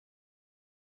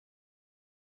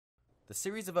The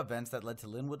series of events that led to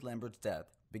Linwood Lambert's death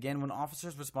began when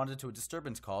officers responded to a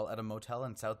disturbance call at a motel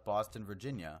in South Boston,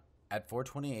 Virginia at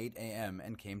 4:28 a.m.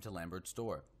 and came to Lambert's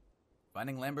door.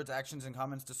 Finding Lambert's actions and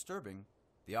comments disturbing,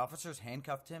 the officers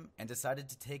handcuffed him and decided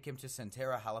to take him to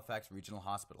Sentara Halifax Regional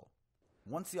Hospital.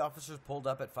 Once the officers pulled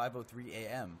up at 5:03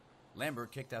 a.m.,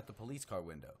 Lambert kicked out the police car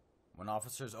window. When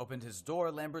officers opened his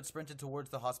door, Lambert sprinted towards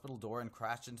the hospital door and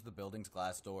crashed into the building's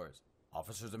glass doors.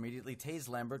 Officers immediately tased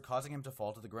Lambert, causing him to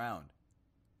fall to the ground.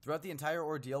 Throughout the entire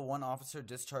ordeal, one officer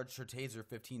discharged her taser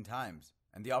 15 times,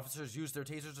 and the officers used their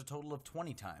tasers a total of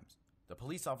 20 times. The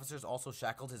police officers also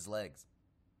shackled his legs.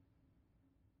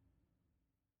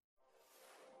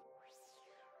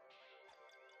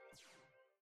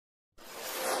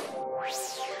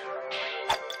 You